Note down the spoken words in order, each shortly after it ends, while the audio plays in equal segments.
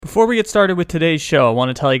Before we get started with today's show, I want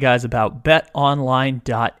to tell you guys about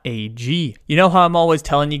betonline.ag. You know how I'm always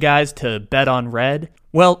telling you guys to bet on red?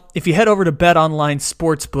 Well, if you head over to BetOnline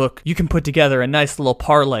Sportsbook, you can put together a nice little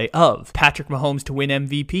parlay of Patrick Mahomes to win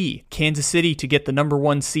MVP, Kansas City to get the number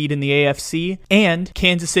 1 seed in the AFC, and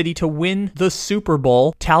Kansas City to win the Super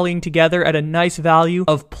Bowl, tallying together at a nice value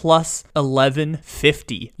of plus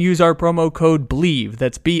 1150. Use our promo code BLEAV,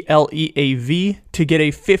 that's BLEAV, to get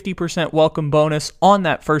a 50% welcome bonus on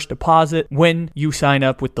that first deposit when you sign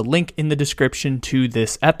up with the link in the description to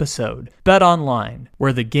this episode. BetOnline,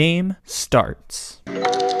 where the game starts.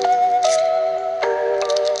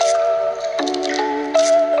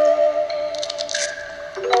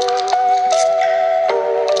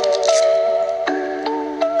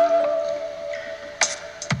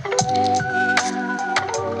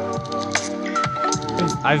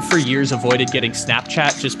 I've for years avoided getting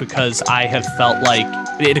Snapchat just because I have felt like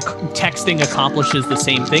texting accomplishes the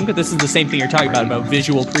same thing, but this is the same thing you're talking about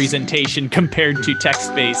visual presentation compared to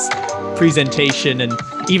text-based presentation. And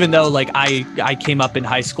even though like I came up in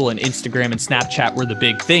high school and Instagram and Snapchat were the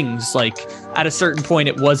big things, like at a certain point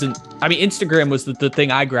it wasn't, I mean, Instagram was the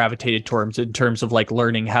thing I gravitated towards in terms of like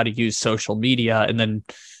learning how to use social media, and then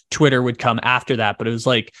Twitter would come after that. But it was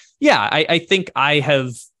like, yeah, I think I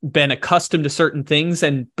have been accustomed to certain things,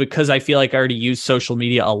 and because I feel like I already use social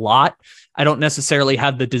media a lot, I don't necessarily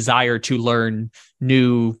have the desire to learn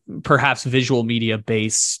new, perhaps visual media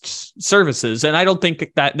based services. And I don't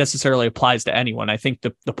think that necessarily applies to anyone. I think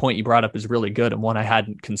the point you brought up is really good, and one I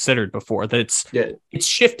hadn't considered before, that it's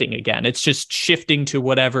shifting again. It's just shifting to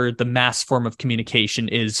whatever the mass form of communication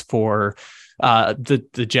is for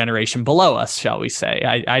the generation below us, shall we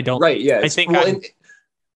say. I don't, right. Yeah. I think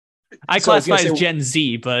I classify as Gen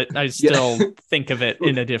Z, but I still think of it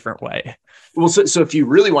in a different way. Well, so if you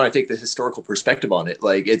really want to take the historical perspective on it,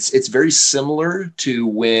 like it's very similar to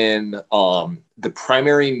when the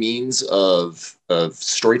primary means of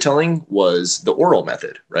storytelling was the oral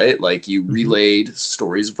method, right? Like you relayed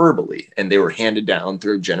stories verbally, and they were handed down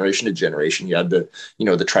through generation to generation. You had the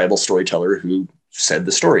tribal storyteller who said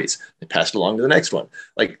the stories and passed along to the next one.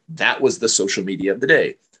 Like that was the social media of the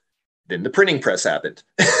day. Then the printing press happened.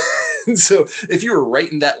 And so if you were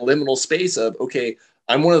right in that liminal space of, okay,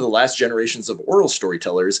 I'm one of the last generations of oral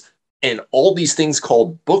storytellers, and all these things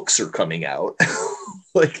called books are coming out,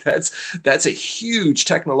 like that's a huge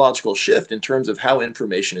technological shift in terms of how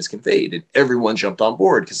information is conveyed. And everyone jumped on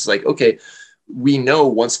board because it's like, okay, we know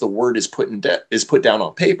once the word is put down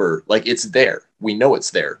on paper, like it's there. We know it's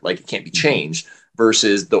there. Like it can't be changed.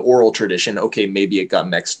 Versus the oral tradition. Okay, maybe it got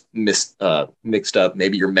mixed up.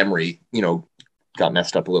 Maybe your memory, got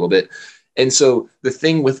messed up a little bit. And so the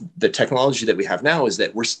thing with the technology that we have now is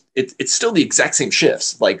that it's still the exact same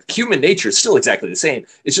shifts. Like human nature is still exactly the same.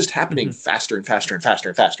 It's just happening faster and faster and faster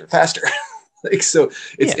and faster and faster. Like, so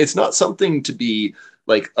it's not something to be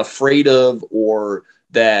like afraid of, or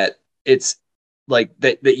that it's like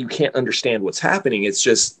that you can't understand what's happening. It's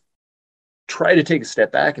just try to take a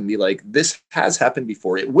step back and be like, this has happened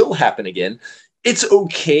before. It will happen again. It's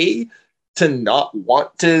okay to not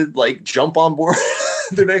want to like jump on board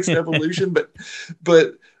the next evolution, but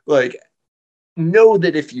like know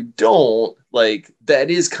that if you don't, like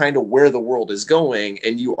that is kind of where the world is going,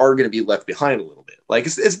 and you are going to be left behind a little bit. Like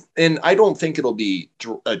and I don't think it'll be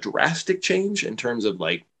a drastic change in terms of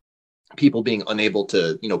like people being unable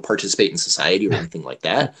to, participate in society or anything like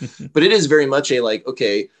that. But it is very much a like,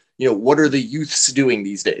 okay, what are the youths doing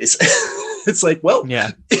these days? It's like, well,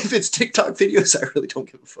 if it's TikTok videos, I really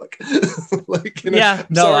don't give a fuck.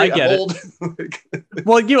 I get it.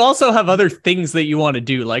 Well, you also have other things that you want to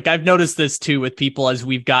do. Like I've noticed this too with people as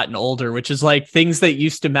we've gotten older, which is like things that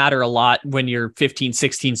used to matter a lot when you're 15,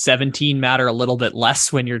 16, 17 matter a little bit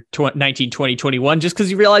less when you're 19, 20, 21, just because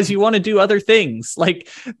you realize you want to do other things. Like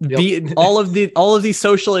all of these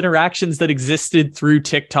social interactions that existed through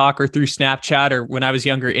TikTok or through Snapchat, or when I was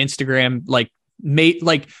younger, Instagram, like made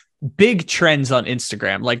like big trends on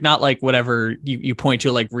Instagram, like not like whatever you point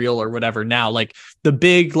to like Reel or whatever now, like the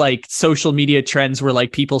big like social media trends where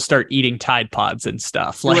like people start eating Tide Pods and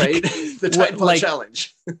stuff, like right. The Tide Pod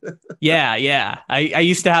challenge. yeah I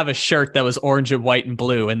used to have a shirt that was orange and white and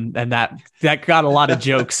blue, and that got a lot of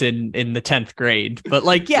jokes in the 10th grade, but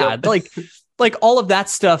like like all of that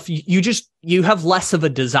stuff, you have less of a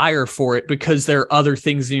desire for it because there are other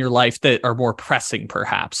things in your life that are more pressing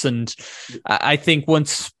perhaps. And I think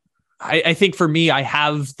once I think for me, I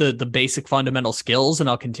have the basic fundamental skills and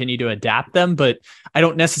I'll continue to adapt them, but I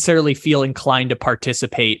don't necessarily feel inclined to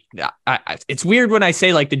participate. It's weird when I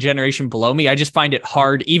say like the generation below me. I just find it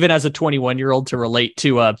hard, even as a 21-year-old, to relate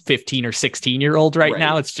to a 15 or 16-year-old right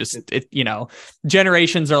now. It's just,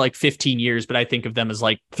 generations are like 15 years, but I think of them as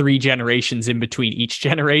like 3 generations in between each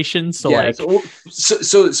generation. So yeah,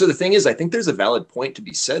 so the thing is, I think there's a valid point to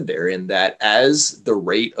be said there in that as the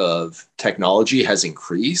rate of technology has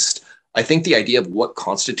increased, I think the idea of what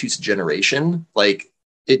constitutes a generation, like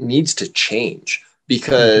it needs to change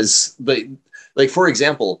because like, for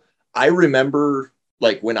example, I remember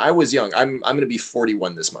like when I was young, I'm going to be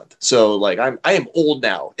 41 this month. So like I am old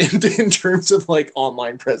now in terms of like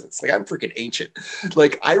online presence. Like I'm freaking ancient.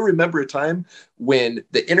 Like I remember a time when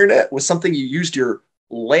the internet was something you used your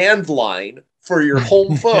landline for your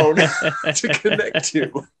home phone to connect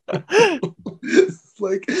to.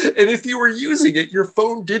 Like, and if you were using it, your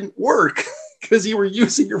phone didn't work because you were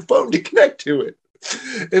using your phone to connect to it.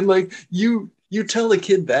 And like you tell a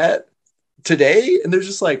kid that today, and they're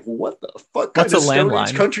just like, "What the fuck kind of Stone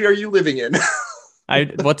Age country are you living in?"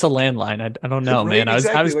 What's a landline? I don't know, right, man.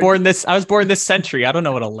 Exactly. I was born this century. I don't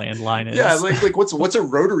know what a landline is. Yeah, like what's a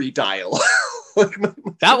rotary dial?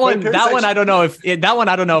 That one I don't know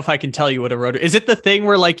if I can tell you what a rotor is. It the thing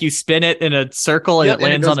where like you spin it in a circle and it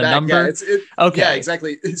lands on a number? Yeah, okay. Yeah,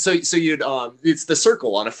 exactly. So you'd it's the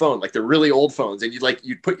circle on a phone, like the really old phones, and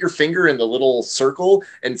you'd put your finger in the little circle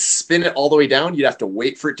and spin it all the way down. You'd have to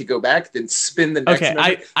wait for it to go back, then spin the next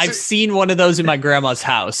number. I've seen one of those in my grandma's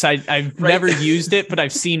house. I've never used it, but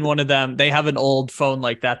I've seen one of them. They have an old phone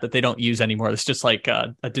like that they don't use anymore. It's just like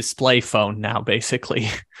a display phone now, basically.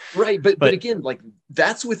 Right, but again, like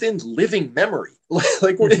that's within living memory.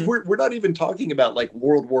 Like we're not even talking about like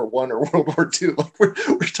World War I or World War II. Like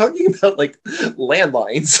we're talking about like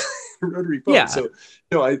landlines, rotary phones. Yeah.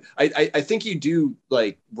 So I think you do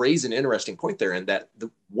like raise an interesting point there, in that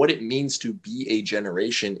what it means to be a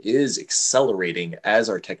generation is accelerating as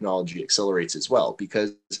our technology accelerates as well.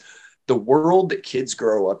 Because the world that kids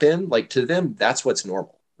grow up in, like to them, that's what's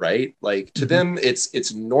normal. Right? Like to them,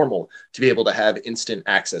 it's normal to be able to have instant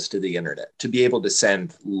access to the internet, to be able to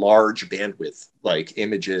send large bandwidth like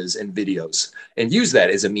images and videos and use that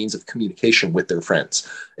as a means of communication with their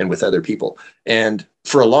friends and with other people. And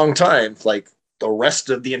for a long time, like the rest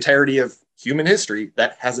of the entirety of human history,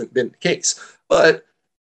 that hasn't been the case. But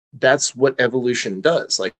that's what evolution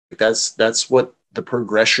does. Like that's what the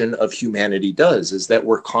progression of humanity does, is that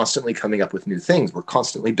we're constantly coming up with new things. We're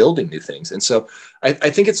constantly building new things. And so I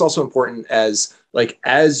think it's also important as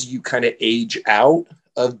you kind of age out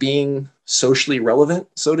of being socially relevant,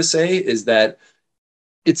 so to say, is that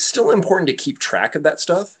it's still important to keep track of that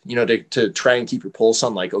stuff, to try and keep your pulse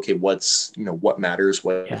on like, okay, what matters,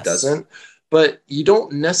 what doesn't, but you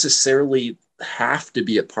don't necessarily have to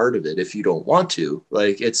be a part of it if you don't want to.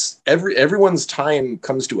 Like it's everyone's time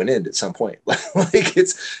comes to an end at some point. Like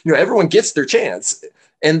it's, everyone gets their chance,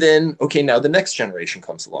 and then okay, now the next generation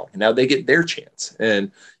comes along and now they get their chance.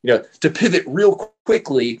 And to pivot real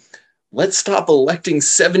quickly, let's stop electing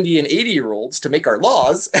 70 and 80-year-olds to make our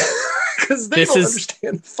laws because they don't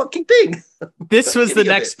understand the fucking thing. This was the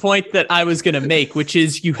next point that I was going to make, which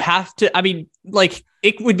is you have to, like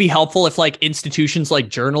it would be helpful if like institutions like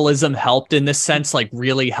journalism helped in this sense, like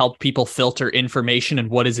really help people filter information and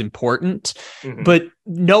what is important. Mm-hmm. But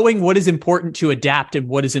knowing what is important to adapt and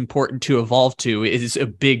what is important to evolve to is a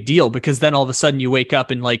big deal, because then all of a sudden you wake up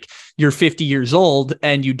and like you're 50 years old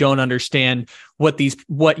and you don't understand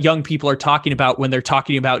what young people are talking about when they're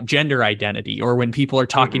talking about gender identity, or when people are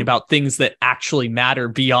talking about things that actually matter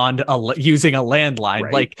beyond using a landline.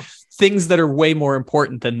 Right. Like things that are way more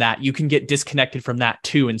important than that. You can get disconnected from that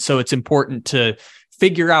too. And so it's important to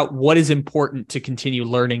figure out what is important to continue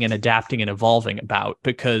learning and adapting and evolving about,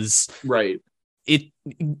 because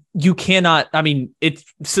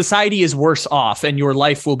society is worse off and your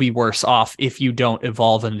life will be worse off if you don't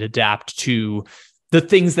evolve and adapt to the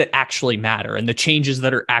things that actually matter and the changes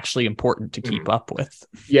that are actually important to keep up with.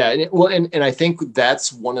 Yeah. And I think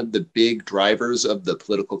that's one of the big drivers of the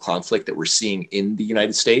political conflict that we're seeing in the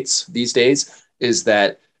United States these days, is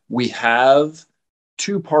that we have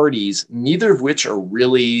two parties, neither of which are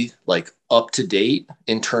really like up to date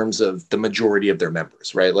in terms of the majority of their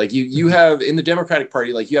members, right? Like you have in the Democratic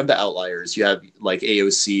Party, like you have the outliers, you have like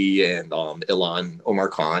AOC and Ilhan Omar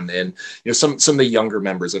Khan, and some of the younger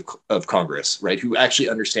members of Congress, right, who actually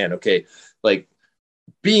understand, okay, like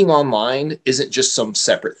being online isn't just some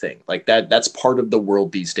separate thing. Like that's part of the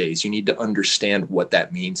world these days. You need to understand what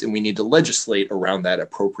that means, and we need to legislate around that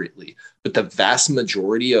appropriately. But the vast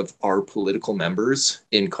majority of our political members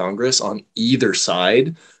in Congress on either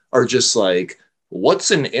side are just like,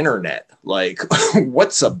 what's an internet? Like,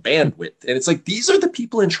 what's a bandwidth? And it's like, these are the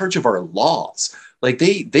people in charge of our laws. Like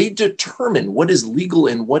they determine what is legal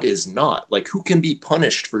and what is not, like who can be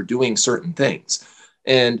punished for doing certain things.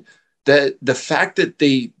 And that the fact that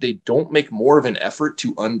they don't make more of an effort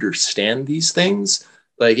to understand these things,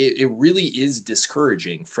 like it really is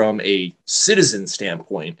discouraging from a citizen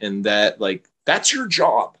standpoint. And that like that's your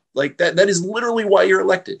job. Like that is literally why you're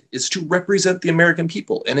elected, is to represent the American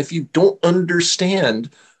people. And if you don't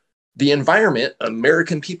understand the environment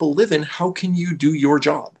American people live in, how can you do your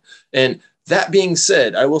job? And that being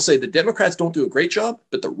said, I will say the Democrats don't do a great job,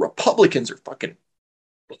 but the Republicans are fucking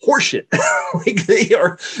horseshit. Like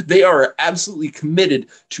they are absolutely committed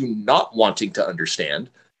to not wanting to understand,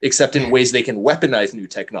 except in ways they can weaponize new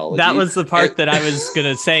technology. That was the part that I was going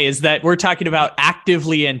to say, is that we're talking about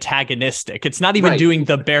actively antagonistic. It's not even doing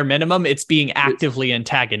the bare minimum. It's being actively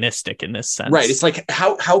antagonistic in this sense. Right. It's like,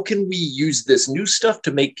 how can we use this new stuff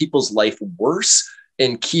to make people's life worse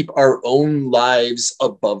and keep our own lives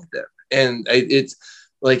above them? And it's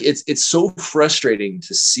like, it's so frustrating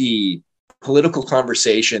to see political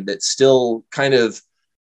conversation that still kind of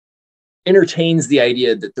entertains the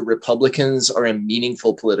idea that the Republicans are a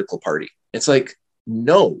meaningful political party. It's like,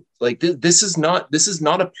 no, like this is not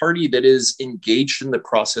a party that is engaged in the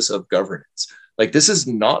process of governance. Like this is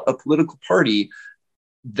not a political party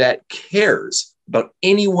that cares about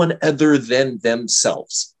anyone other than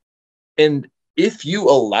themselves. And if you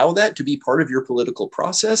allow that to be part of your political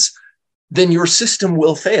process, then your system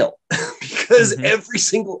will fail. Because every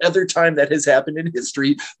single other time that has happened in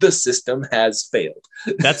history, the system has failed.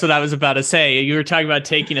 That's what I was about to say. You were talking about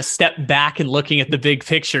taking a step back and looking at the big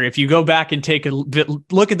picture. If you go back and take a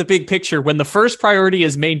look at the big picture, when the first priority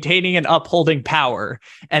is maintaining and upholding power,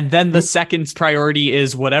 and then the second priority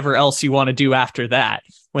is whatever else you want to do after that.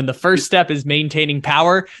 When the first step is maintaining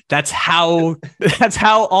power, that's how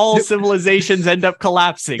all civilizations end up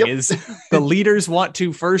collapsing. Is the leaders want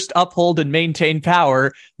to first uphold and maintain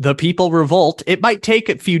power, the people revolt. It might take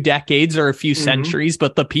a few decades or a few centuries,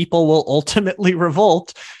 but the people will ultimately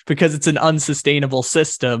revolt because it's an unsustainable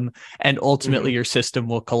system, and ultimately your system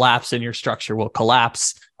will collapse and your structure will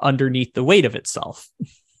collapse underneath the weight of itself.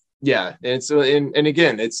 Yeah, and so and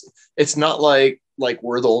again, it's not like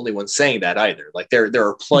we're the only ones saying that either. Like there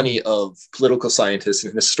are plenty of political scientists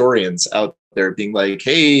and historians out there being like,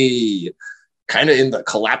 hey, kind of in the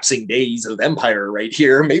collapsing days of empire right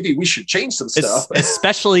here, maybe we should change some stuff.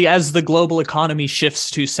 Especially as the global economy shifts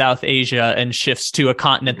to South Asia and shifts to a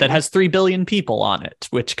continent that has 3 billion people on it,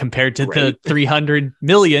 which compared to the 300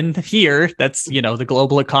 million here, that's, the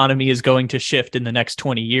global economy is going to shift in the next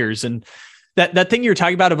 20 years. And that thing you're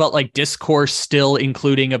talking about like discourse still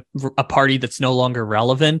including a party that's no longer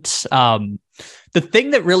relevant. The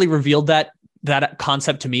thing that really revealed that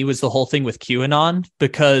concept to me was the whole thing with QAnon,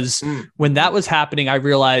 because when that was happening, I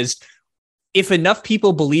realized if enough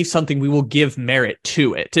people believe something, we will give merit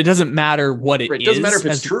to it. It doesn't matter what it is. It doesn't matter if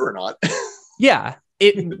it's true or not. Yeah.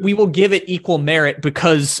 We will give it equal merit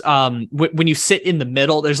because when you sit in the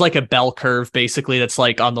middle, there's like a bell curve, basically, that's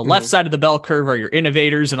like on the left side of the bell curve are your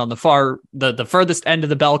innovators, and on the the furthest end of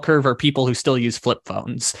the bell curve are people who still use flip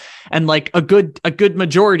phones. And like a good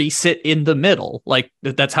majority sit in the middle. Like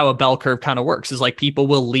that's how a bell curve kind of works, is like people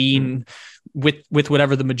will lean with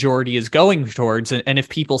whatever the majority is going towards. And if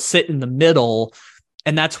people sit in the middle,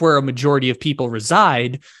 and that's where a majority of people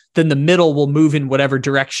reside, then the middle will move in whatever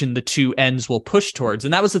direction the two ends will push towards.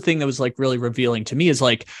 And that was the thing that was like really revealing to me, is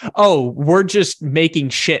like, oh, we're just making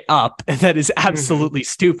shit up that is absolutely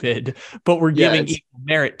stupid, but we're giving equal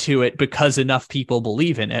merit to it because enough people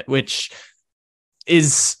believe in it, which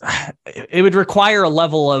is, it would require a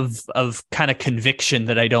level of kind of conviction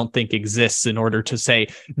that I don't think exists in order to say,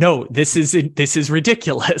 no, this is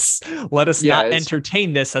ridiculous. Let us not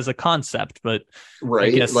entertain this as a concept. But I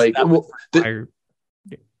guess like,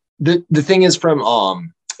 the thing is, from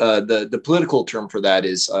the political term for that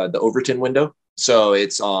is the Overton window. So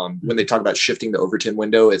it's when they talk about shifting the Overton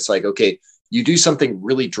window, it's like, okay, you do something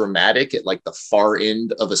really dramatic at like the far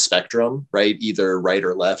end of a spectrum, right? Either right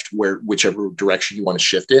or left, whichever direction you want to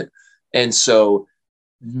shift it. And so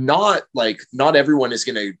not everyone is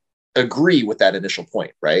going to agree with that initial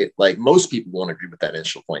point, right? Like most people won't agree with that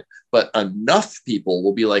initial point, but enough people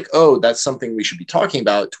will be like, oh, that's something we should be talking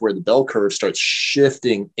about, to where the bell curve starts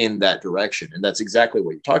shifting in that direction. And that's exactly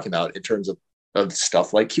what you're talking about in terms of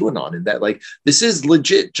stuff like QAnon, and that like, this is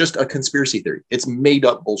legit just a conspiracy theory. It's made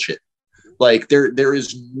up bullshit. Like there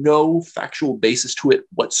is no factual basis to it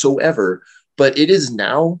whatsoever, but it is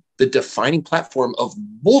now the defining platform of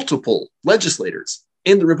multiple legislators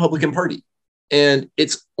in the Republican Party. And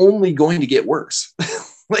it's only going to get worse.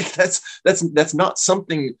 Like that's not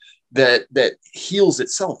something that heals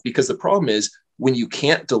itself, because the problem is when you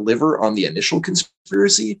can't deliver on the initial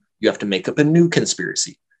conspiracy, you have to make up a new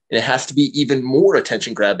conspiracy. And it has to be even more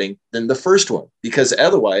attention grabbing than the first one, because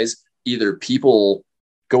otherwise either people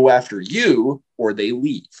go after you or they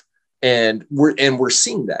leave. And we're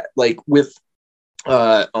seeing that, like with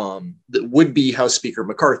the would-be House Speaker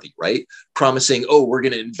McCarthy, right? Promising, oh, we're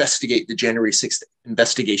going to investigate the January 6th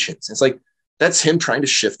investigations. It's like, that's him trying to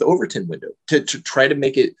shift the Overton window to try to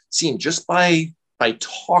make it seem, just by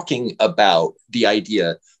talking about the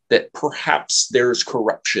idea that perhaps there's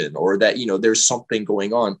corruption or that, there's something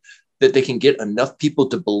going on, that they can get enough people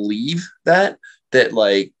to believe that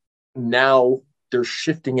like now they're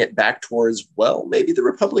shifting it back towards, well, maybe the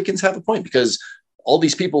Republicans have a point, because all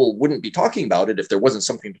these people wouldn't be talking about it if there wasn't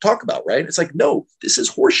something to talk about, right? It's like, no, this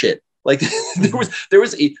is horseshit. Like there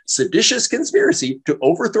was a seditious conspiracy to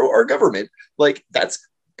overthrow our government. Like that's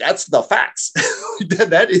the facts.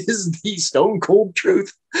 That is the stone cold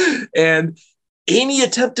truth. And any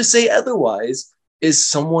attempt to say otherwise is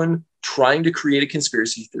someone trying to create a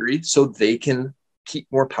conspiracy theory so they can keep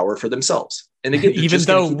more power for themselves. And again, even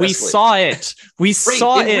though we saw it, in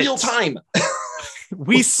real time.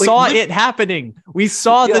 We saw it happening. We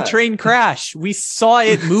saw the train crash. We saw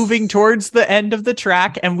it moving towards the end of the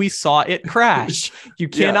track, and we saw it crash. You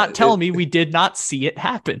cannot tell me we did not see it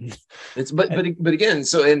happen. But again,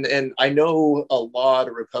 so and I know a lot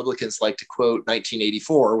of Republicans like to quote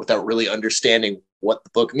 1984 without really understanding what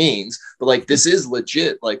the book means. But like, this is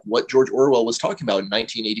legit. Like what George Orwell was talking about in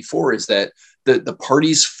 1984 is that the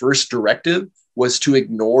party's first directive was to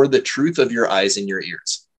ignore the truth of your eyes and your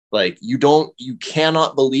ears. Like you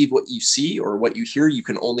cannot believe what you see or what you hear. You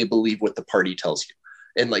can only believe what the party tells you.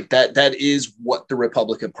 And like that is what the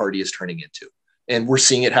Republican Party is turning into. And we're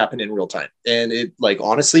seeing it happen in real time. And it, like,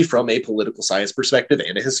 honestly, from a political science perspective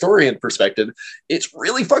and a historian perspective, it's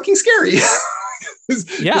really fucking scary.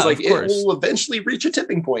 Yeah, like, of course. It will eventually reach a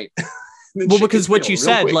tipping point. Well, because what you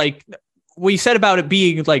said, quick. Like, we said about it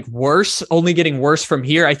being like worse, only getting worse from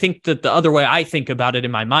here. I think that the other way I think about it in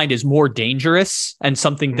my mind is more dangerous and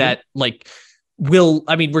something that like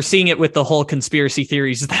we're seeing it with the whole conspiracy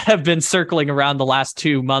theories that have been circling around the last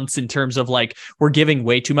 2 months in terms of like, we're giving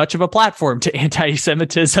way too much of a platform to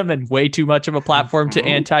anti-Semitism and way too much of a platform to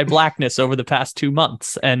anti-Blackness over the past 2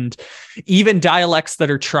 months. And even dialects that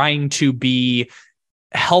are trying to be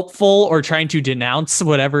helpful or trying to denounce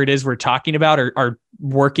whatever it is we're talking about are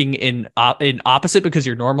working in opposite, because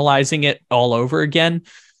you're normalizing it all over again.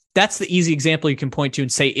 That's the easy example you can point to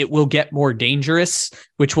and say it will get more dangerous,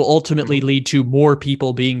 which will ultimately lead to more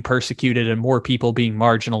people being persecuted and more people being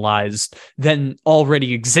marginalized than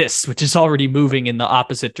already exists, which is already moving in the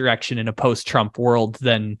opposite direction in a post-Trump world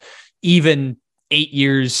than even 8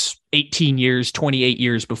 years, 18 years, 28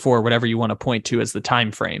 years before, whatever you want to point to as the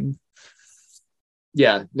time frame.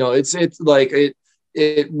 Yeah, no, it's like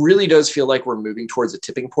it really does feel like we're moving towards a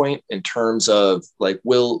tipping point in terms of like,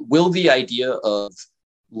 will the idea of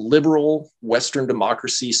liberal Western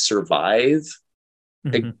democracy survive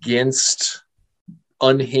against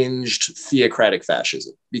unhinged theocratic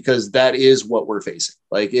fascism? Because that is what we're facing.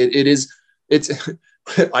 Like it's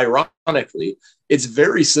ironically, it's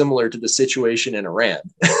very similar to the situation in Iran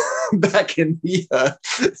back in the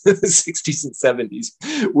 60s and 70s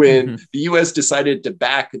when the US decided to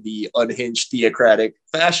back the unhinged theocratic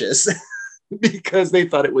fascists because they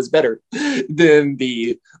thought it was better than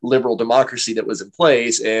the liberal democracy that was in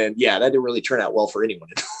place. And yeah, that didn't really turn out well for anyone.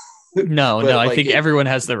 No, I think everyone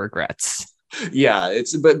has their regrets. Yeah,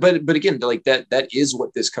 it's but again, like that is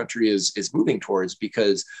what this country is moving towards,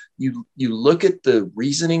 because you look at the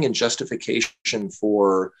reasoning and justification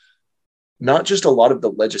for not just a lot of the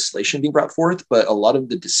legislation being brought forth, but a lot of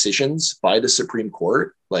the decisions by the Supreme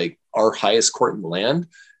Court, like our highest court in the land.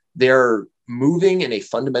 They're moving in a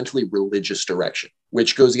fundamentally religious direction,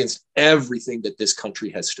 which goes against everything that this country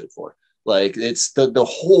has stood for. Like, it's the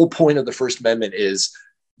whole point of the First Amendment is,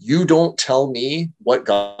 you don't tell me what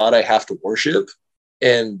God I have to worship,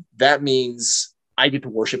 and that means I get to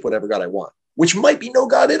worship whatever God I want, which might be no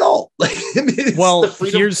God at all. Like, well,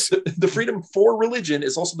 the freedom for religion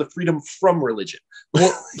is also the freedom from religion.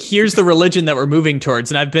 Well, here's the religion that we're moving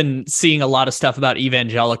towards. And I've been seeing a lot of stuff about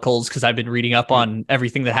evangelicals because I've been reading up on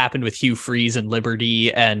everything that happened with Hugh Freeze and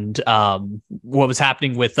Liberty, and what was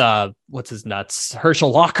happening with what's his nuts,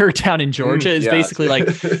 Herschel Walker down in Georgia is basically like,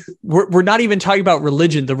 we're not even talking about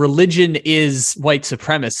religion. The religion is white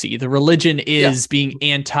supremacy. The religion is being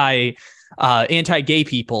anti-gay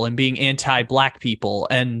people and being anti-black people.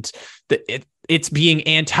 And it's being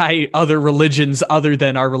anti other religions other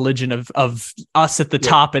than our religion of us at the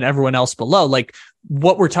top and everyone else below. Like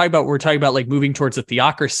what we're talking about like moving towards a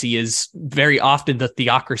theocracy is very often the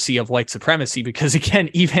theocracy of white supremacy, because again,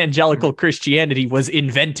 evangelical Christianity was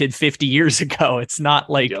invented 50 years ago. It's not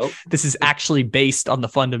like this is actually based on the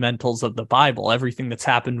fundamentals of the Bible, everything that's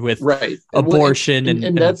happened with abortion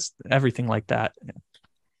and that's everything like that.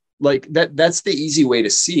 Like that's the easy way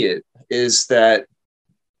to see it, is that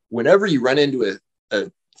whenever you run into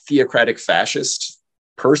a theocratic fascist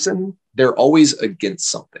person, they're always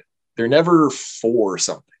against something. They're never for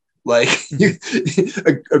something. Like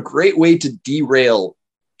a great way to derail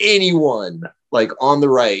anyone like on the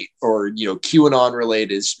right or, you know, QAnon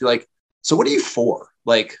related is to be like, so what are you for?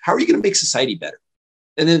 Like, how are you going to make society better?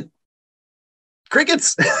 And then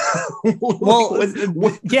crickets. Well,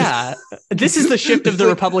 yeah, this is the shift of the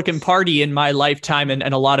Republican Party in my lifetime and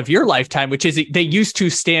a lot of your lifetime, which is they used to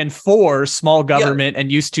stand for small government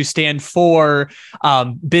and used to stand for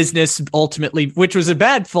business ultimately, which was a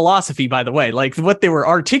bad philosophy, by the way. Like what they were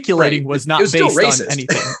articulating was not based on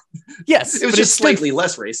anything. Yes, it was just slightly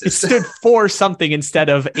less racist. It stood for something instead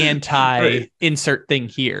of anti insert thing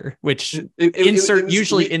here, which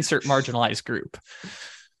usually insert marginalized group.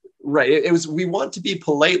 Right. It was, we want to be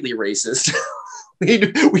politely racist. We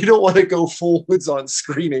don't want to go full woods on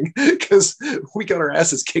screening because we got our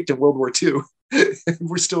asses kicked in World War II.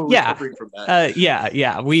 We're still recovering from that.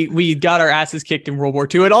 We got our asses kicked in World War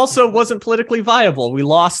II. It also wasn't politically viable. We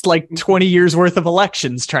lost like 20 years worth of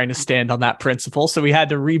elections trying to stand on that principle. So we had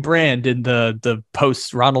to rebrand in the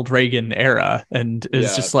post Ronald Reagan era. And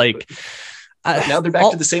it's just like, now they're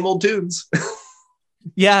back to the same old tunes.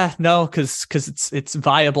 Yeah, no, because it's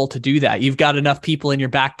viable to do that. You've got enough people in your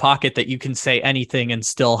back pocket that you can say anything and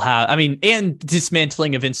still have, I mean, and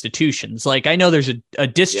dismantling of institutions. Like I know there's a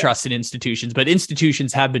distrust in institutions, but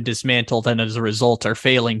institutions have been dismantled and as a result are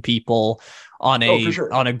failing people on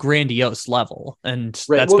a grandiose level. And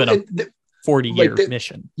that's been a 40-year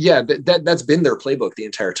mission. Yeah, that's been their playbook the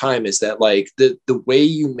entire time, is that like the way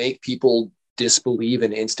you make people disbelieve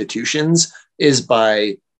in institutions is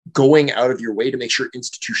by going out of your way to make sure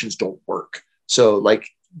institutions don't work. So like,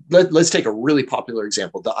 let's take a really popular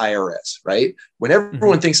example, the IRS, right? When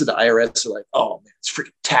everyone thinks of the IRS, they're like, oh man, it's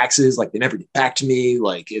freaking taxes. Like they never get back to me.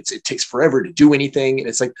 Like it takes forever to do anything. And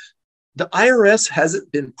it's like, the IRS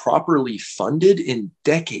hasn't been properly funded in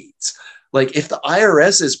decades. Like if the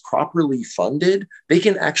IRS is properly funded, they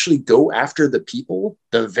can actually go after the people,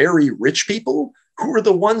 the very rich people who are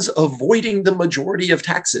the ones avoiding the majority of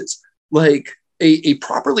taxes. Like, a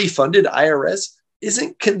properly funded IRS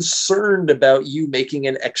isn't concerned about you making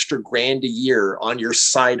an extra $1,000 a year on your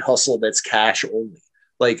side hustle that's cash only.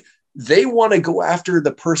 Like they want to go after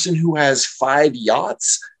the person who has 5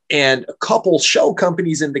 yachts and a couple shell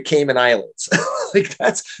companies in the Cayman Islands. Like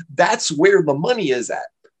that's where the money is at.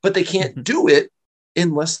 But they can't do it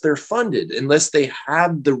unless they're funded, unless they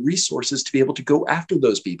have the resources to be able to go after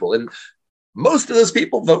those people. And most of those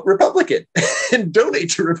people vote Republican and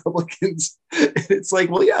donate to Republicans. And it's like,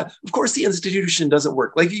 well, yeah, of course the institution doesn't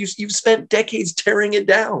work. Like you've spent decades tearing it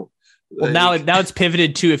down. Well, now it's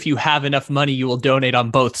pivoted to, if you have enough money, you will donate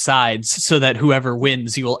on both sides so that whoever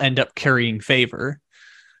wins, you will end up currying favor.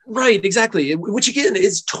 Right, exactly. Which again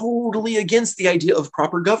is totally against the idea of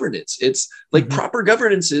proper governance. It's like proper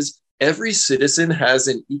governance is every citizen has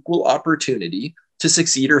an equal opportunity to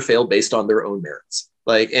succeed or fail based on their own merits.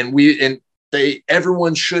 Like,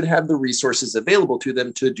 everyone should have the resources available to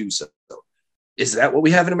them to do so. Is that what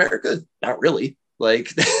we have in America? Not really.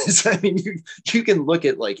 Like, I mean, you can look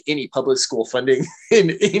at like any public school funding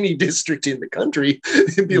in any district in the country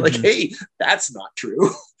and be like, hey, that's not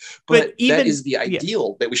true. But that is the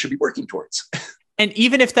ideal that we should be working towards. And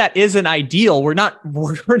even if that is an ideal, we're not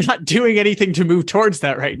doing anything to move towards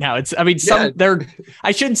that right now.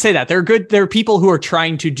 I shouldn't say that. There are people who are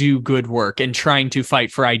trying to do good work and trying to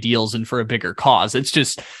fight for ideals and for a bigger cause. It's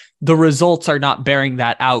just the results are not bearing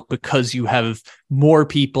that out because you have more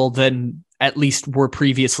people than at least were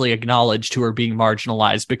previously acknowledged who are being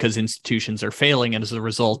marginalized because institutions are failing and as a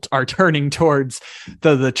result are turning towards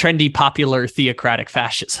the trendy, popular theocratic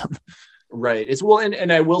fascism. Right. It's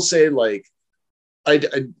and I will say, like, I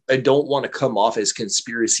don't want to come off as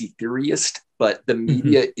conspiracy theorist, but the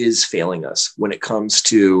media is failing us when it comes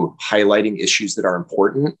to highlighting issues that are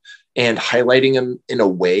important and highlighting them in a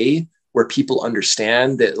way where people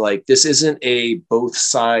understand that, like, this isn't a both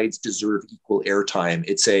sides deserve equal airtime.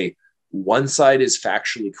 It's a one side is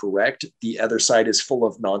factually correct, the other side is full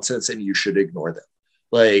of nonsense, and you should ignore them.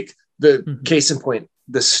 Like the case in point,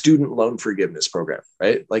 the student loan forgiveness program,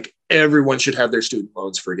 right? Like everyone should have their student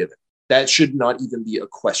loans forgiven. That should not even be a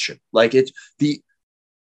question. Like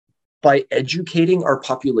by educating our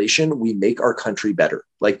population, we make our country better.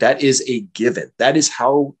 Like that is a given. That is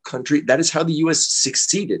how the US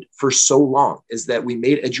succeeded for so long, is that we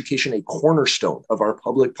made education a cornerstone of our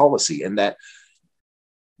public policy, and that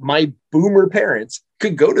my boomer parents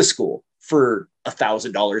could go to school for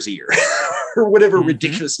 $1,000 a year or whatever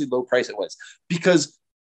ridiculously low price it was, because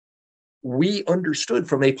we understood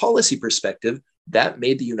from a policy perspective that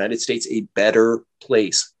made the United States a better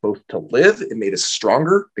place, both to live. It made us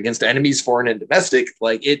stronger against enemies, foreign and domestic.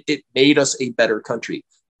 Like it made us a better country.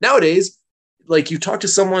 Nowadays, like you talk to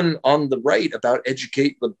someone on the right about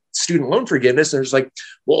educate the student loan forgiveness, and there's like,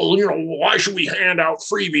 well, why should we hand out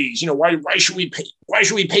freebies? Why should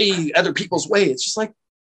we pay other people's way? It's just like,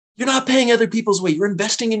 you're not paying other people's way. You're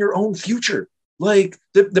investing in your own future. Like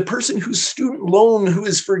the person whose student loan who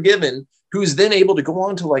is forgiven, who's then able to go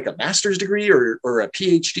on to like a master's degree or a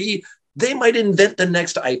PhD, they might invent the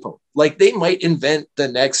next iPhone. Like they might invent the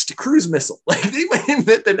next cruise missile. Like they might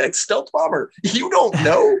invent the next stealth bomber. You don't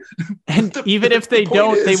know. And even if they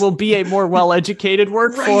don't, they will be a more well-educated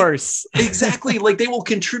workforce. Right. Exactly. Like they will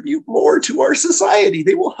contribute more to our society.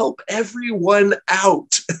 They will help everyone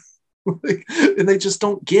out. And they just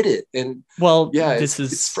don't get it. And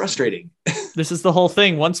it's frustrating. This is the whole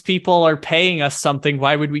thing. Once people are paying us something,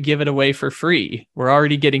 why would we give it away for free? We're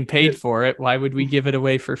already getting paid for it. Why would we give it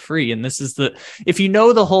away for free? And this is if you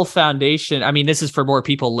know the whole foundation, I mean, this is for more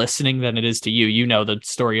people listening than it is to you. You know the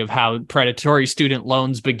story of how predatory student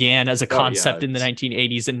loans began as a concept in the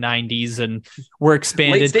 1980s and 90s and were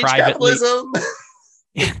expanded privately. Capitalism.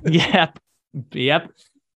 Yep.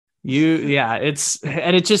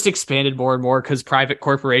 It just expanded more and more because private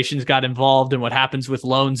corporations got involved. And what happens with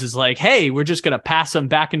loans is like, hey, we're just going to pass them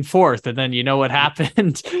back and forth. And then you know what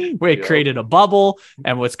happened? We created a bubble.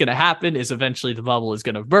 And what's going to happen is eventually the bubble is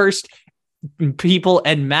going to burst. People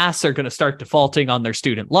en masse are going to start defaulting on their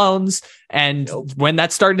student loans. And when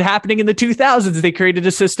that started happening in the 2000s, they created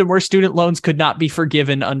a system where student loans could not be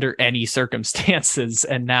forgiven under any circumstances.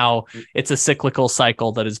 And now it's a cyclical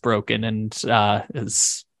cycle that is broken and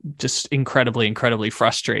is just incredibly, incredibly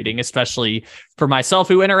frustrating, especially for myself,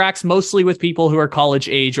 who interacts mostly with people who are college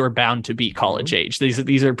age or bound to be college age.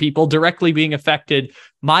 These are people directly being affected,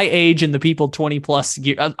 my age and the people 20 plus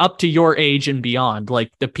up to your age and beyond.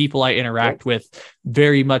 Like the people I interact with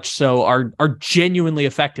very much so are genuinely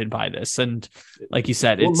affected by this. And like you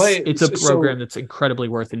said, it's a program that's incredibly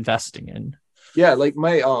worth investing in. Yeah, like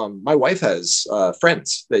my wife has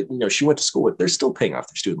friends that she went to school with. They're still paying off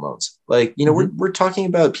their student loans. Like we're talking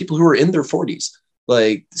about people who are in their 40s,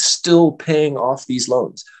 like still paying off these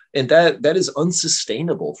loans, and that is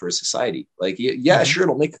unsustainable for a society. Like sure,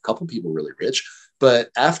 it'll make a couple people really rich,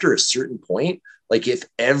 but after a certain point, like if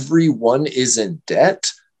everyone is in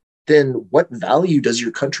debt, then what value does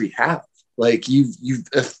your country have? Like you've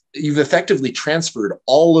effectively transferred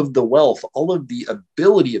all of the wealth, all of the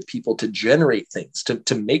ability of people to generate things,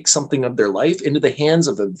 to make something of their life into the hands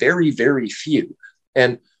of a very, very few.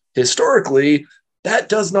 And historically, that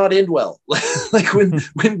does not end well. Like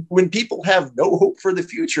when people have no hope for the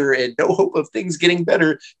future and no hope of things getting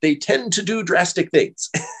better, they tend to do drastic things.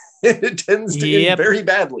 It tends to end very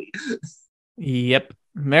badly. Yep.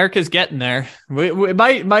 America's getting there. We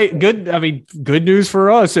might good news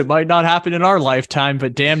for us. It might not happen in our lifetime,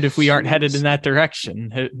 but damned if we aren't headed in that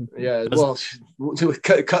direction. Well,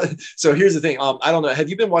 so here's the thing. I don't know. Have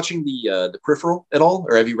you been watching the Peripheral at all,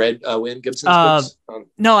 or have you read William Gibson's books?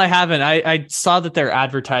 No, I haven't. I saw that they're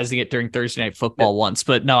advertising it during Thursday Night Football once,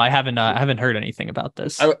 but no, I haven't heard anything about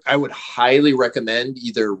this. I would highly recommend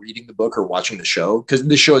either reading the book or watching the show, because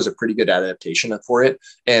the show is a pretty good adaptation for it.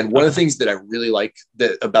 And one of the things that I really like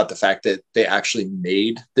about the fact that they actually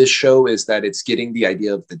made this show is that it's getting the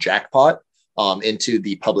idea of the jackpot into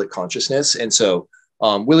the public consciousness. And so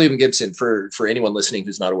William Gibson, for anyone listening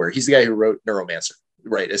who's not aware, he's the guy who wrote Neuromancer,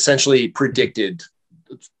 right? Essentially predicted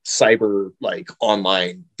cyber, like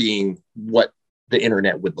online, being what the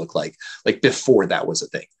internet would look like before that was a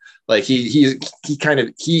thing. Like he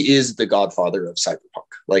is the godfather of cyberpunk.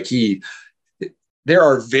 Like there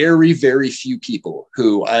are very, very few people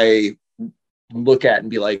who I look at and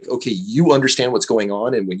be like, okay, you understand what's going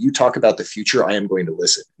on, and when you talk about the future, I am going to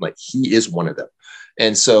listen. Like he is one of them.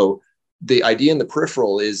 And so the idea in the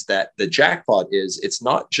Peripheral is that the jackpot it's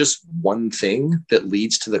not just one thing that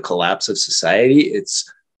leads to the collapse of society. It's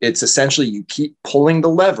essentially you keep pulling the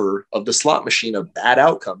lever of the slot machine of bad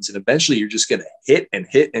outcomes, and eventually you're just going to hit and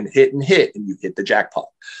hit and hit and hit, and you hit the jackpot,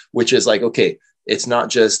 which is like, okay, it's not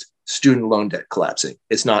just student loan debt collapsing.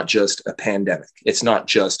 It's not just a pandemic. It's not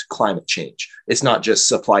just climate change. It's not just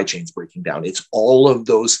supply chains breaking down. It's all of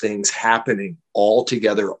those things happening all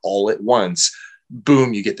together, all at once.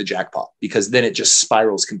 Boom, you get the jackpot, because then it just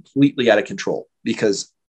spirals completely out of control,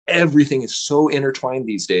 because everything is so intertwined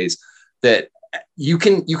these days that you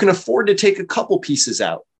can afford to take a couple pieces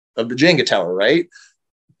out of the Jenga tower, right?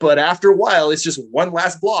 But after a while, it's just one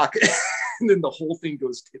last block and then the whole thing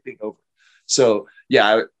goes tipping over. So yeah,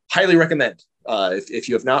 I highly recommend. If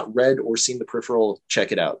you have not read or seen The Peripheral,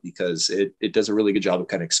 check it out, because it does a really good job of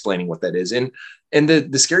kind of explaining what that is. And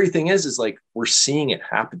the scary thing is like, we're seeing it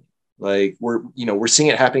happen. Like we're seeing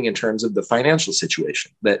it happening in terms of the financial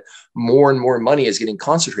situation, that more and more money is getting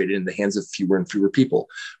concentrated in the hands of fewer and fewer people.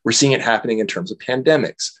 We're seeing it happening in terms of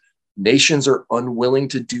pandemics. Nations are unwilling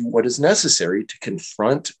to do what is necessary to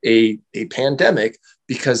confront a pandemic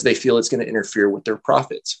because they feel it's going to interfere with their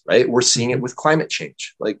profits, right? We're seeing it with climate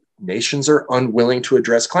change. Like nations are unwilling to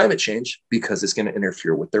address climate change because it's going to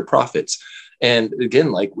interfere with their profits. And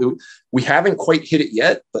again, like we haven't quite hit it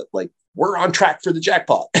yet, but like we're on track for the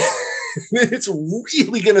jackpot. It's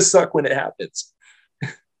really going to suck when it happens.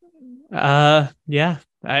 Yeah.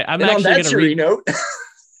 I'm actually going to read note.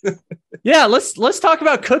 Yeah, let's talk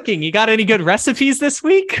about cooking. You got any good recipes this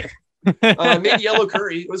week? Made yellow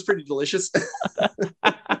curry. It was pretty delicious.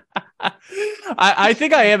 I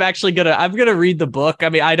think I am actually I'm gonna read the book. I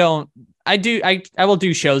mean, I will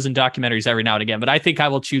do shows and documentaries every now and again, but I think I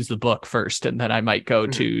will choose the book first, and then I might go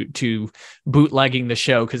to bootlegging the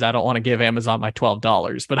show, because I don't want to give Amazon my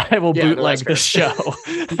 $12. But I will bootleg the show.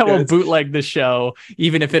 I will bootleg the show,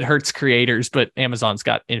 even if it hurts creators. But Amazon's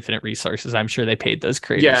got infinite resources. I'm sure they paid those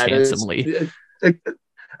creators handsomely.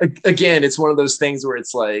 Again, it's one of those things where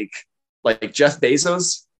it's like Jeff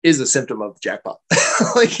Bezos is a symptom of jackpot.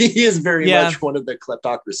 Like he is very much one of the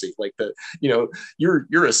kleptocracy. Like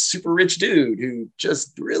you're a super rich dude who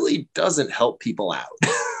just really doesn't help people out.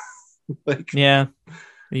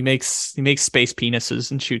 He makes space penises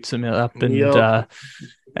and shoots them up,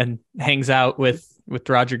 and hangs out with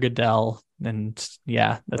Roger Goodell, and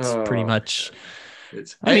that's pretty much.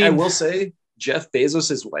 I will say, Jeff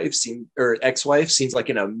Bezos' ex-wife seems like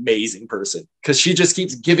an amazing person, because she just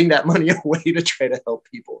keeps giving that money away to try to help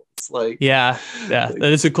people. It's like, that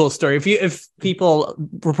is a cool story. If people,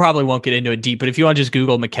 we probably won't get into it deep, but if you want to just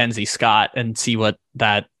Google Mackenzie Scott and see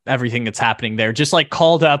everything that's happening there, just like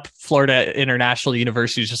called up Florida International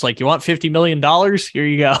University, just like, you want $50 million? Here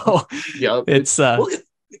you go. Yeah. It's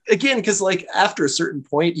again, because like after a certain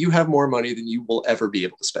point, you have more money than you will ever be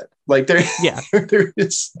able to spend. Like there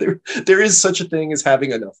is such a thing as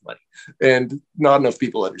having enough money, and not enough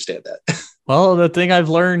people understand that. Well, the thing I've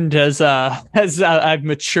learned as I've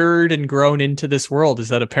matured and grown into this world is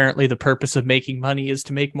that apparently the purpose of making money is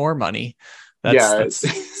to make more money. That's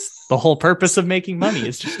the whole purpose of making money,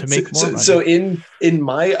 is just to make more money. So in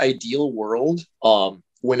my ideal world,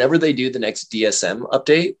 whenever they do the next DSM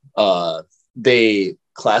update, they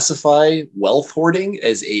classify wealth hoarding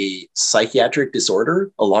as a psychiatric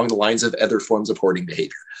disorder along the lines of other forms of hoarding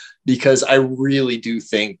behavior, because I really do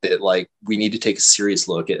think that like we need to take a serious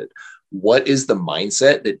look at what is the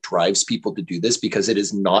mindset that drives people to do this, because it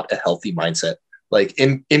is not a healthy mindset. Like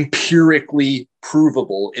empirically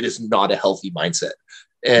provable, it is not a healthy mindset,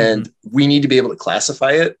 and we need to be able to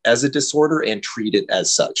classify it as a disorder and treat it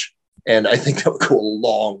as such. And I think that would go a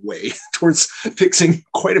long way towards fixing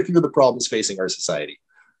quite a few of the problems facing our society.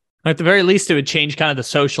 At the very least, it would change kind of the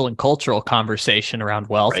social and cultural conversation around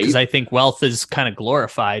wealth, because I think wealth is kind of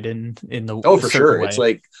glorified in the for sure. Way. It's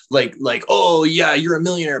like, oh yeah, you're a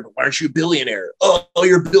millionaire, but why aren't you a billionaire? Oh,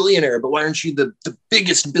 you're a billionaire, but why aren't you the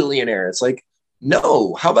biggest billionaire? It's like,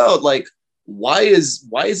 no. How about like, why is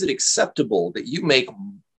it acceptable that you make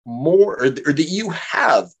more, or that you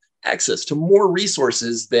have access to more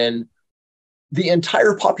resources than the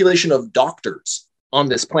entire population of doctors on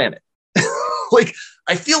this planet? Like,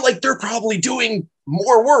 I feel like they're probably doing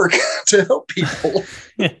more work to help people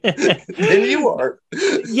than you are.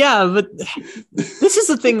 Yeah, but this is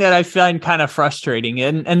the thing that I find kind of frustrating.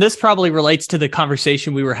 And this probably relates to the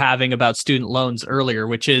conversation we were having about student loans earlier,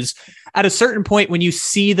 which is at a certain point when you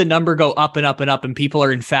see the number go up and up and up, and people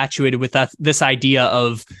are infatuated with this idea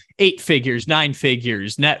of 8 figures, 9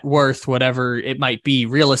 figures, net worth, whatever it might be,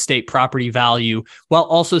 real estate, property value, while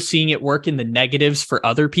also seeing it work in the negatives for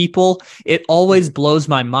other people, it always blows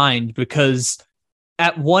my mind, because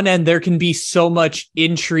at one end, there can be so much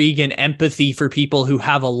intrigue and empathy for people who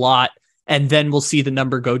have a lot, and then we'll see the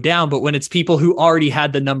number go down. But when it's people who already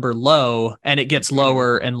had the number low and it gets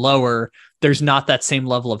lower and lower, there's not that same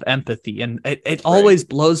level of empathy. And it always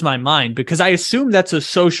blows my mind, because I assume that's a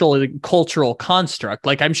social and cultural construct.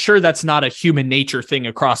 Like, I'm sure that's not a human nature thing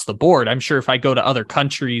across the board. I'm sure if I go to other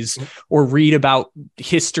countries or read about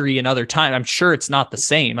history in other time, I'm sure it's not the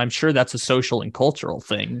same. I'm sure that's a social and cultural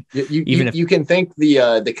thing. You can thank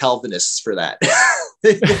the Calvinists for that.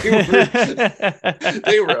 they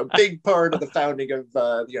were a big part of the founding of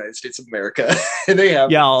the United States of America. And they have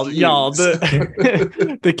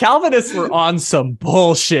the Calvinists were on some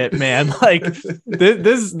bullshit, man. Like,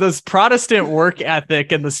 this Protestant work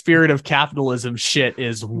ethic and the spirit of capitalism shit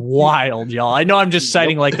is wild, y'all. I know I'm just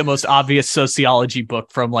citing like the most obvious sociology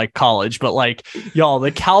book from like college, but like, y'all,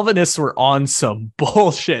 the Calvinists were on some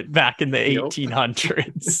bullshit back in the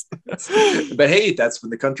 1800s. But hey, that's when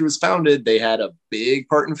the country was founded. They had a big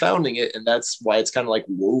part in founding it, and that's why it's kind of like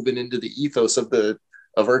woven into the ethos of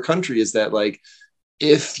our country, is that like,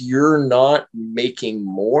 if you're not making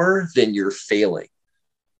more, then you're failing,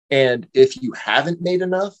 and if you haven't made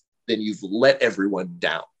enough, then you've let everyone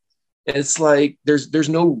down. And it's like there's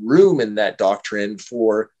no room in that doctrine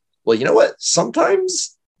for, well, you know what,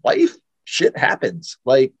 sometimes life shit happens.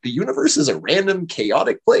 Like, the universe is a random,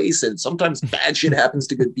 chaotic place, and sometimes bad shit happens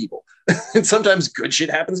to good people, and sometimes good shit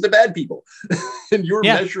happens to bad people. And your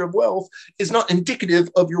measure of wealth is not indicative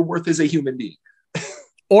of your worth as a human being,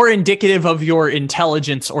 or indicative of your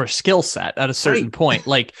intelligence or skill set at a certain point.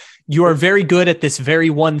 Like, you are very good at this very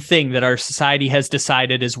one thing that our society has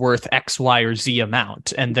decided is worth X, Y, or Z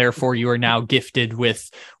amount. And therefore you are now gifted with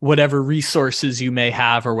whatever resources you may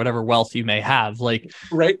have or whatever wealth you may have. Like,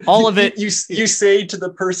 all of it. You say to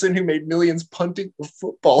the person who made millions punting for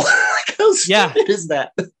football, like, how stupid is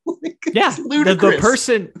that? Like,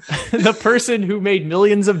 the person who made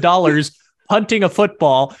millions of dollars punting a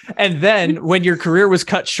football, and then when your career was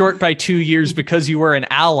cut short by 2 years because you were an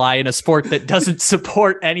ally in a sport that doesn't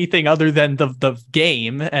support anything other than the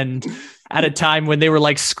game, and at a time when they were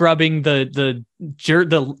like scrubbing the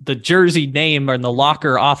jersey name or the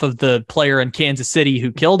locker off of the player in Kansas City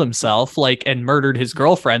who killed himself, like, and murdered his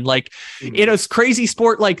girlfriend, like, in a crazy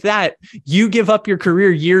sport like that, you give up your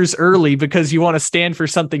career years early because you want to stand for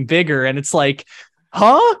something bigger. And it's like,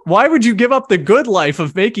 huh? Why would you give up the good life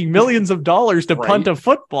of making millions of dollars to punt a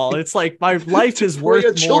football? It's like, my life is worth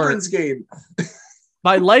a children's game.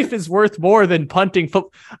 My life is worth more than punting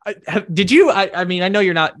football. Did you? I mean, I know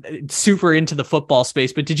you're not super into the football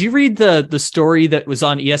space, but did you read the story that was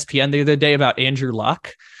on ESPN the other day about Andrew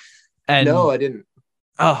Luck? And no, I didn't.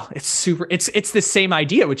 Oh, it's super. It's the same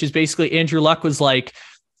idea, which is basically Andrew Luck was like,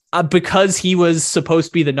 because he was supposed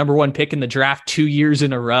to be the number one pick in the draft 2 years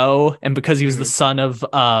in a row, and because he was the son of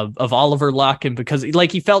Oliver Luck, and because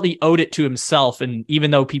like he felt he owed it to himself, and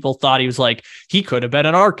even though people thought he was like, he could have been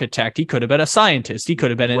an architect, he could have been a scientist, he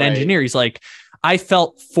could have been an engineer, he's like, I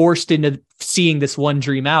felt forced into seeing this one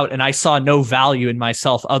dream out, and I saw no value in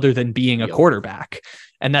myself other than being a quarterback.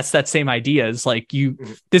 And that's that same idea, is like,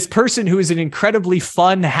 this person who is an incredibly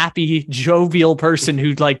fun, happy, jovial person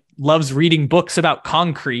who like loves reading books about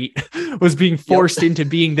concrete was being forced into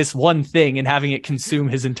being this one thing and having it consume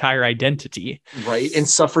his entire identity. Right. And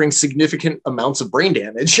suffering significant amounts of brain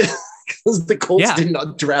damage because the Colts did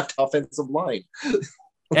not draft offensive line.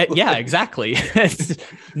 Yeah, exactly.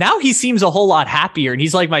 Now he seems a whole lot happier, and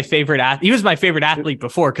he's like my favorite athlete. He was my favorite athlete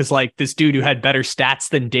before, because like this dude who had better stats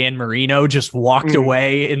than Dan Marino just walked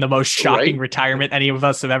away in the most shocking retirement any of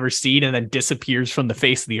us have ever seen, and then disappears from the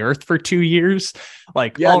face of the earth for 2 years.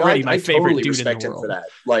 Like, already my favorite totally dude in the world. For that.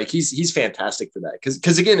 Like, he's fantastic for that,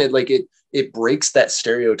 because again, it breaks that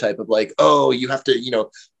stereotype of like, oh, you have to,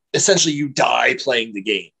 essentially you die playing the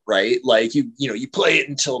game, right? Like you play it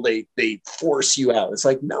until they force you out. It's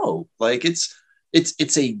like, no, like it's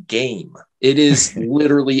a game. It is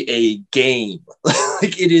literally a game.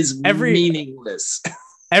 Like, it is meaningless.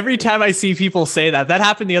 Every time I see people say that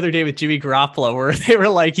happened the other day with Jimmy Garoppolo, where they were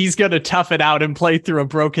like, he's going to tough it out and play through a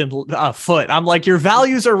broken foot. I'm like, your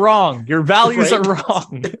values are wrong. Your values are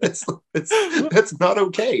wrong. That's not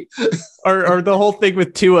okay. Or the whole thing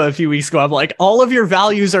with Tua a few weeks ago. I'm like, all of your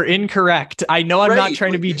values are incorrect. I know I'm not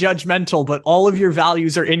trying to be judgmental, but all of your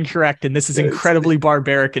values are incorrect. And this is incredibly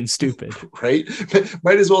barbaric and stupid. Right.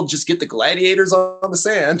 Might as well just get the gladiators on the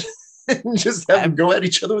sand and just have them go at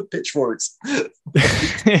each other with pitchforks.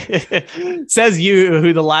 Says you,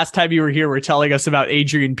 who the last time you were here were telling us about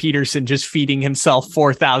Adrian Peterson just feeding himself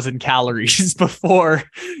 4,000 calories before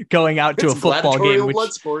going out to a football game.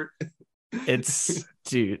 Blood sport. It's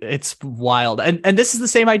wild. And this is the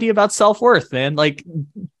same idea about self-worth, man. Like,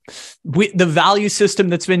 the value system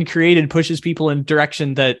that's been created pushes people in a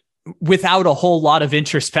direction that without a whole lot of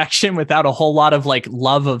introspection, without a whole lot of like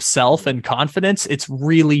love of self and confidence, it's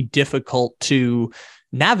really difficult to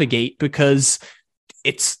navigate, because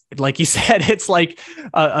it's like you said, it's like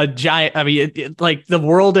a giant, I mean, like the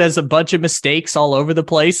world has a bunch of mistakes all over the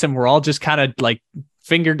place, and we're all just kind of like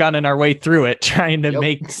finger gunning our way through it, trying to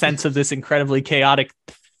make sense of this incredibly chaotic.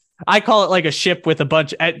 I call it like a ship with a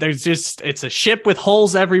bunch. It's a ship with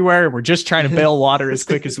holes everywhere. We're just trying to bail water as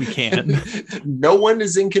quick as we can. No one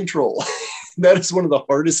is in control. That is one of the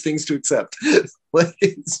hardest things to accept. Like,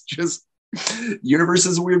 it's just, universe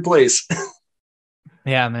is a weird place.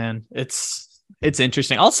 Yeah, man. It's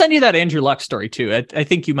interesting. I'll send you that Andrew Luck story too. I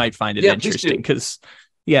think you might find it interesting, because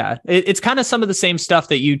it's kind of some of the same stuff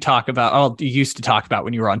that you talk about. Oh, you used to talk about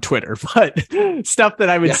when you were on Twitter, but stuff that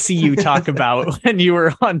I would see you talk about when you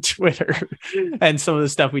were on Twitter, and some of the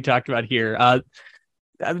stuff we talked about here.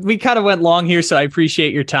 We kind of went long here, so I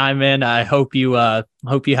appreciate your time, man. I hope you have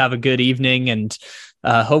a good evening, and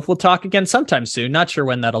hope we'll talk again sometime soon. Not sure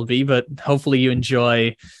when that'll be, but hopefully you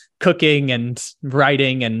enjoy cooking and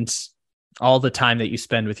writing and all the time that you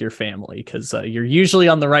spend with your family, because you're usually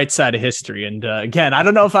on the right side of history. And again, I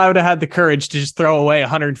don't know if I would have had the courage to just throw away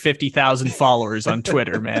 150,000 followers on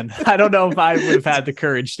Twitter, man. I don't know if I would have had the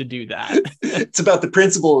courage to do that. It's about the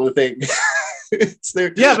principle of the thing. It's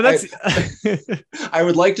there. Yeah, but that's. I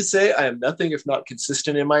would like to say I am nothing if not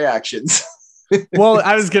consistent in my actions. Well,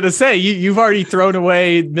 I was going to say, you've already thrown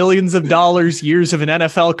away millions of dollars, years of an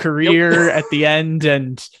NFL career at the end.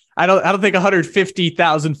 And I don't think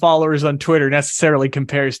 150,000 followers on Twitter necessarily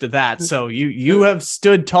compares to that. So you have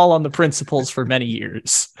stood tall on the principles for many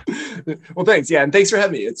years. Well, thanks. Yeah. And thanks for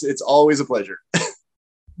having me. It's always a pleasure.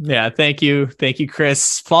 Yeah. Thank you. Thank you,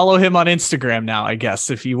 Chris. Follow him on Instagram now, I guess.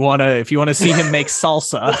 If you want to see him make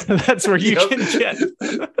salsa, that's where you can get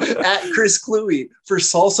at Chris Kluwe for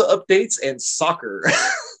salsa updates and soccer.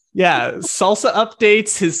 Yeah. Salsa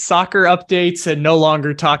updates, his soccer updates, and no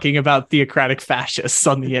longer talking about theocratic fascists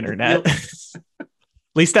on the internet. At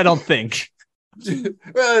least I don't think.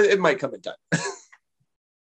 Well, it might come in time.